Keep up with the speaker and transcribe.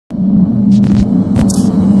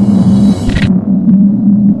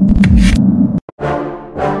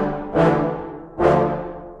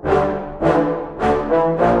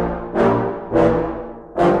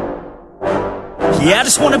Yeah, I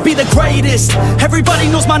just wanna be the greatest. Everybody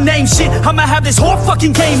knows my name, shit. I'ma have this whole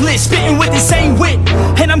fucking game list, spitting with insane wit,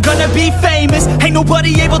 and I'm gonna be famous. Ain't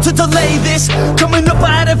nobody able to delay this. Coming up,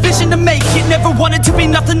 I had a vision to make it. Never wanted to be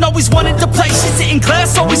nothing, always wanted to play shit. Sit in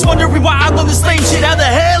class, always wondering why I love the same shit. How the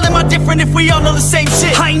hell am I different if we all know the same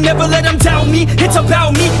shit? I ain't never let them doubt me, it's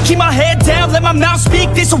about me. Keep my head down, let my mouth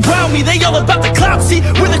speak. They surround me, they all about the clout, see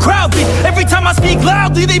where the crowd be. Every time I speak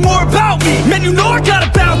loudly, they more about me. Man, you know I got a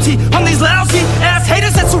bounty on these lousy ass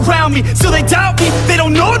haters that surround me. Still they doubt me, they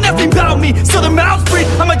don't know nothing about me. Still their mouths free,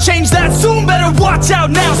 I'ma change that soon. Better watch out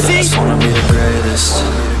now, see? I just wanna be the greatest,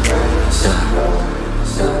 yeah.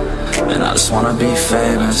 And I just wanna be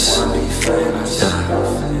famous, yeah.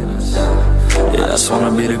 Yeah, I just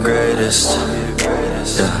wanna be the greatest,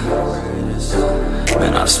 yeah.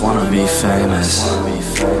 Man, I just wanna be famous,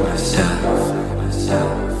 yeah.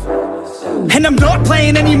 And I'm not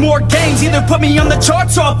playing any more games. Either put me on the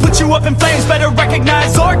charts or I'll put you up in flames. Better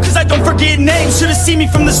recognize art, cause I don't forget names. Should've seen me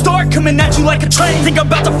from the start, coming at you like a train. Think I'm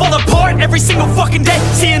about to fall apart every single fucking day.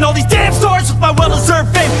 Seeing all these damn stars with my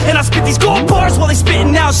well-deserved fame. And I spit these gold bars while they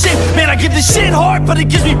spitting out shit. Man, I give this shit hard, but it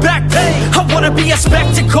gives me back pain. I wanna be a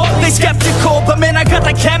spectacle, they skeptical, but man, I got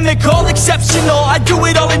that chemical, exceptional. I do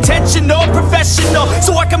it all intentional, professional,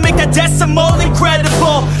 so I can make that decimal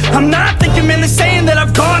incredible. I'm not thinking, man, they're saying that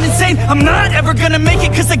I've gone insane. I'm not ever gonna make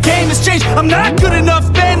it cause the game has changed. I'm not good enough,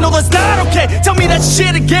 man, no that's not okay. Tell me that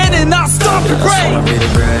shit again and I'll stop your brain. I just wanna be the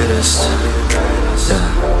greatest,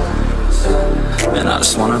 yeah. And I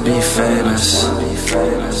just wanna be famous,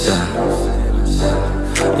 yeah.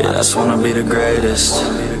 Yeah, I just wanna be the greatest,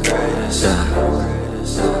 yeah.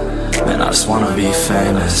 Man, I just wanna be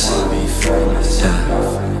famous, yeah.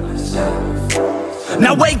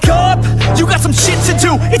 Now wake up, you got some shit to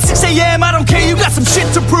do. It's 6 AM, I don't care, you got some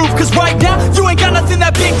shit to prove. Cause right now, you ain't got nothing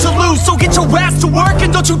that big to lose. So get your ass to work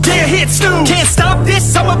and don't you dare hit snooze. Can't stop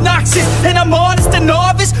this, I'm obnoxious, and I'm honest and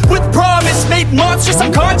novice with promise. Made monstrous,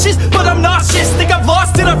 I'm conscious, but I'm nauseous. Think I've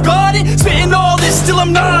lost it, I've got it. Spitting all this, still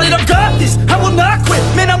I'm not it. I've got this, I will not quit.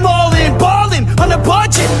 Man, I'm all in, balling, on a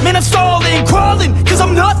budget. Man, I'm stalling, crawling, cause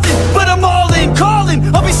I'm nothing, but I'm all in, calling,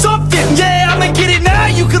 I'll be something. Yeah, I'ma get it now,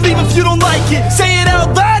 you can leave if you don't like it. Say it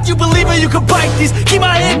out loud, you believe it, you can bite this. Keep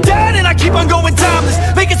my head down and I keep on going timeless.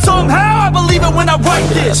 Make it somehow, I believe it when I write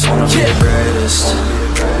this. I just wanna be the greatest,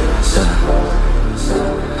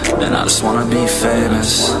 yeah. And I just wanna be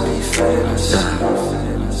famous, yeah.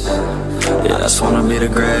 Yeah, I just wanna be the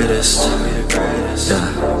greatest, yeah.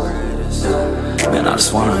 Man, I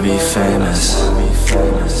just wanna be famous,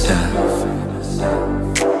 yeah.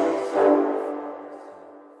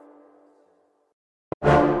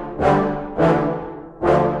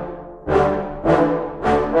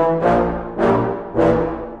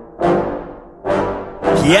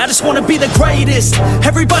 Yeah, I just wanna be the greatest.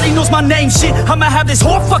 Everybody knows my name, shit. I'ma have this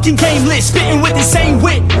whole fucking game list, spitting with insane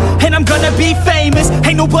wit, and I'm gonna be famous.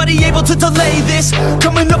 Ain't nobody able to delay this.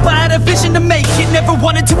 Coming up, I had a vision to make it. Never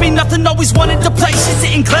wanted to be nothing, always wanted to play shit.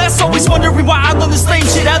 Sit in class, always wondering why I love the same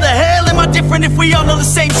shit. How the hell am I different if we all know the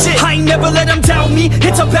same shit? I ain't never let them doubt me,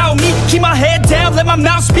 it's about me. Keep my head down, let my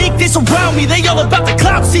mouth speak. They surround me, they all about the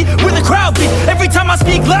clout, see where the crowd be. Every time I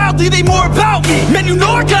speak loudly, they more about me. Man, you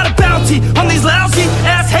know I got a bounty on these lousy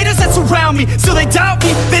ass haters that surround me. Still they doubt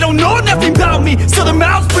me, they don't know nothing about me. Still their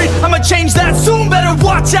mouths free, I'ma change that soon. Better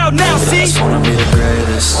watch out now, see? I just wanna be the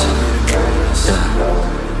greatest,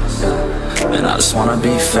 yeah. And I just wanna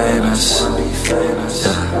be famous,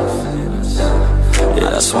 yeah. Yeah, I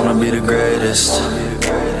just wanna be the greatest,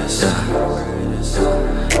 yeah.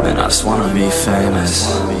 Man, I just wanna be famous,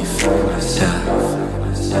 yeah.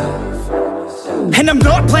 And I'm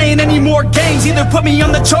not playing any more games. Either put me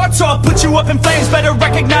on the charts or I'll put you up in flames. Better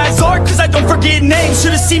recognize art, cause I don't forget names.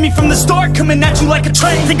 Should've seen me from the start, coming at you like a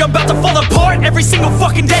train. Think I'm about to fall apart every single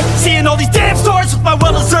fucking day. Seeing all these damn stars with my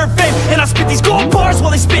well-deserved fame. And I spit these gold bars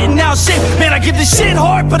while they spitting out shit. Man, I give this shit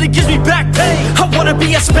hard, but it gives me back pain. I wanna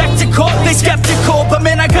be a spectacle, they skeptical, but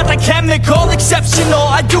man, I got that chemical, exceptional.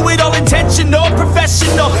 I do it all intentional,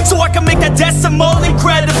 professional, so I can make that decimal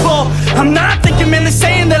incredible. I'm not thinking, man, they're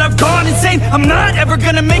saying that I've gone insane. I'm not ever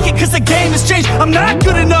gonna make it cause the game has changed. I'm not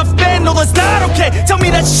good enough, man, no that's not okay. Tell me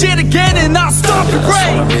that shit again and I'll stop your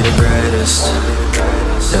brain. I just wanna be the greatest,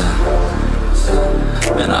 yeah.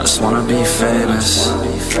 And I just wanna be famous,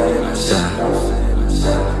 yeah.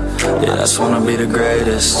 Yeah, I just wanna be the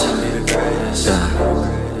greatest, yeah.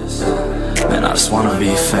 Man, I just wanna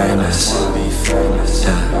be famous,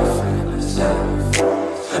 yeah.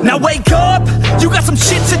 Now wake up, you got some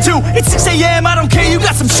shit to do. It's 6 AM, I don't care, you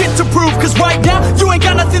got some shit to prove. Cause right now, you ain't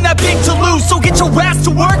got nothing that big to lose. So get your ass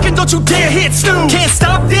to work and don't you dare hit snooze. Can't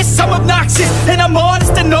stop this, I'm obnoxious, and I'm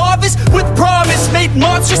honest and novice. With promise, made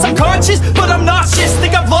monstrous, I'm conscious, but I'm nauseous.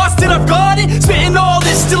 Think I've lost it, I've got it. Spitting all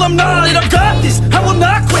this, still I'm not it. I've got this, I will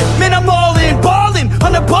not quit. Man, I'm all in, ballin',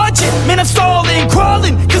 on a budget. Man, I'm stalling,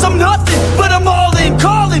 crawling, cause I'm nothing, but I'm all in,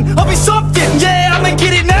 calling, I'll be something. Yeah, I'ma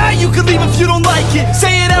get it now, you can leave if you don't like it.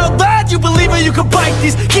 Say it out loud, you believe it, you can bite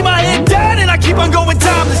this. Keep my head down and I keep on going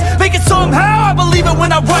timeless. Make it somehow, I believe it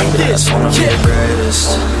when I write this. I just wanna be the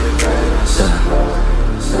greatest,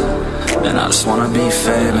 yeah. And I just wanna be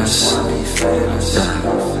famous, yeah.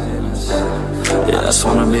 Yeah, I just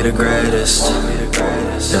wanna be the greatest,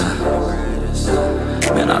 yeah.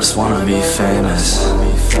 Man, I just wanna be famous,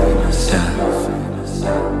 yeah.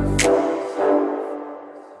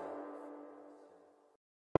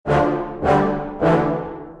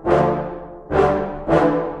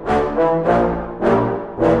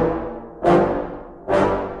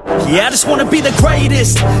 Yeah, I just wanna be the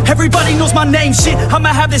greatest. Everybody knows my name, shit.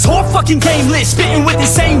 I'ma have this whole fucking game list, spitting with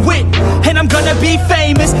insane wit, and I'm gonna be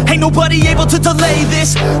famous. Ain't nobody able to delay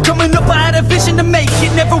this. Coming up, I had a vision to make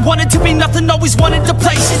it. Never wanted to be nothing, always wanted to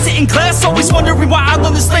play shit. Sit in class, always wondering why I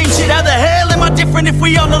learn the same shit. How the hell am I different if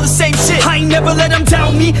we all know the same shit? I ain't never let them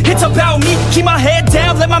doubt me, it's about me. Keep my head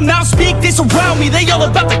down, let my mouth speak. This around me, they all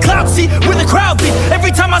about the clout, see where the crowd be.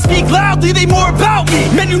 Every time I speak loudly, they more about me.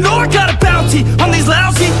 Man, you know I got a bounty on these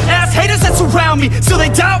lousy ass haters that surround me. Still they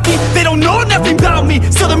doubt me, they don't know nothing about me.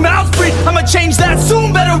 Still their mouths breathe, I'ma change that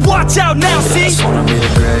soon. Better watch out now, see? I just wanna be the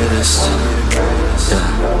greatest,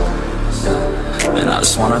 yeah. And I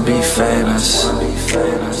just wanna be famous,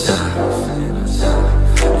 yeah.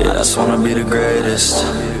 Yeah, I just wanna be the greatest,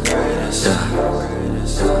 yeah.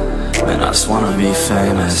 Man, I just wanna be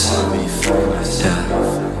famous, yeah.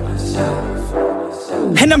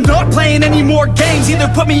 And I'm not playing any more games. Either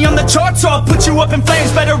put me on the charts or I'll put you up in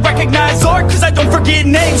flames. Better recognize art, cause I don't forget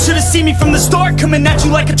names. Should've seen me from the start, coming at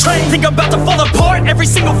you like a train. Think I'm about to fall apart every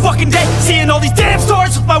single fucking day. Seeing all these damn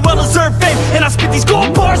stars with my well-deserved fame. And I spit these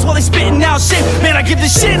gold bars while they spitting out shit. Man, I give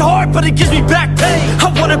this shit hard, but it gives me back pain.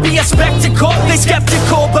 I wanna be a spectacle, they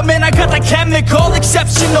skeptical, but man, I got that chemical,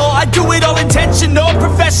 exceptional. I do it all intentional,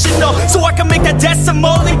 professional, so I can make that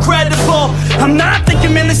decimal incredible. I'm not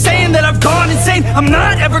thinking, man, they're saying that I've gone insane. I'm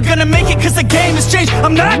not ever gonna make it cause the game has changed.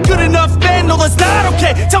 I'm not good enough, man, no that's not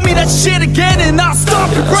okay. Tell me that shit again and I'll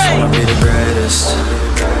stop your brain. I just wanna be the greatest,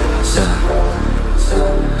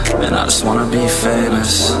 yeah. Man, I just wanna be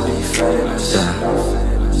famous, yeah.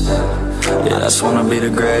 Yeah, I just wanna be the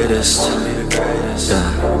greatest,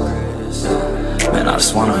 yeah. Man, I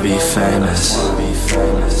just wanna be famous,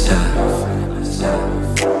 yeah.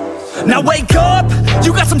 Now wake up,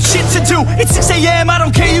 you got some shit to do. It's 6 AM, I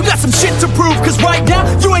don't care, you got some shit to prove. Cause right now,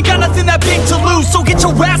 you ain't got nothing that big to lose. So get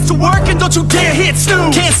your ass to work and don't you dare hit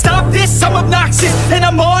snooze. Can't stop this, I'm obnoxious, and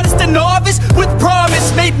I'm honest and novice. With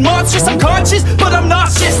promise, made monstrous, I'm conscious, but I'm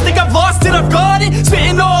nauseous. Think I've lost it, I've got it.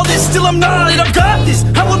 Spitting all this, still I'm not it. I've got this,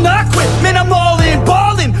 I will not quit. Man, I'm all in,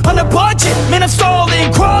 ballin', on a budget. Man, I'm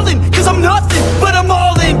stalling, crawling, cause I'm nothing, but I'm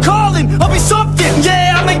all in, calling, I'll be something.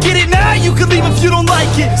 Yeah, I'ma get it now, you can leave if you don't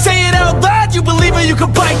like it. Say it out loud, you believe it, you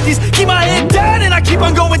can bite this. Keep my head down and I keep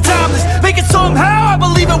on going timeless. Make it somehow, I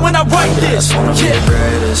believe it when I write this. I just wanna be the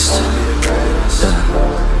greatest,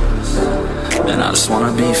 yeah. And I just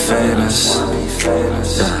wanna be famous,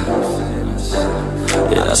 yeah.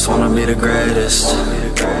 Yeah, I just wanna be the greatest,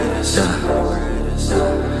 yeah.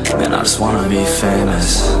 Man, I just wanna be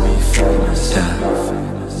famous,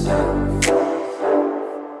 yeah.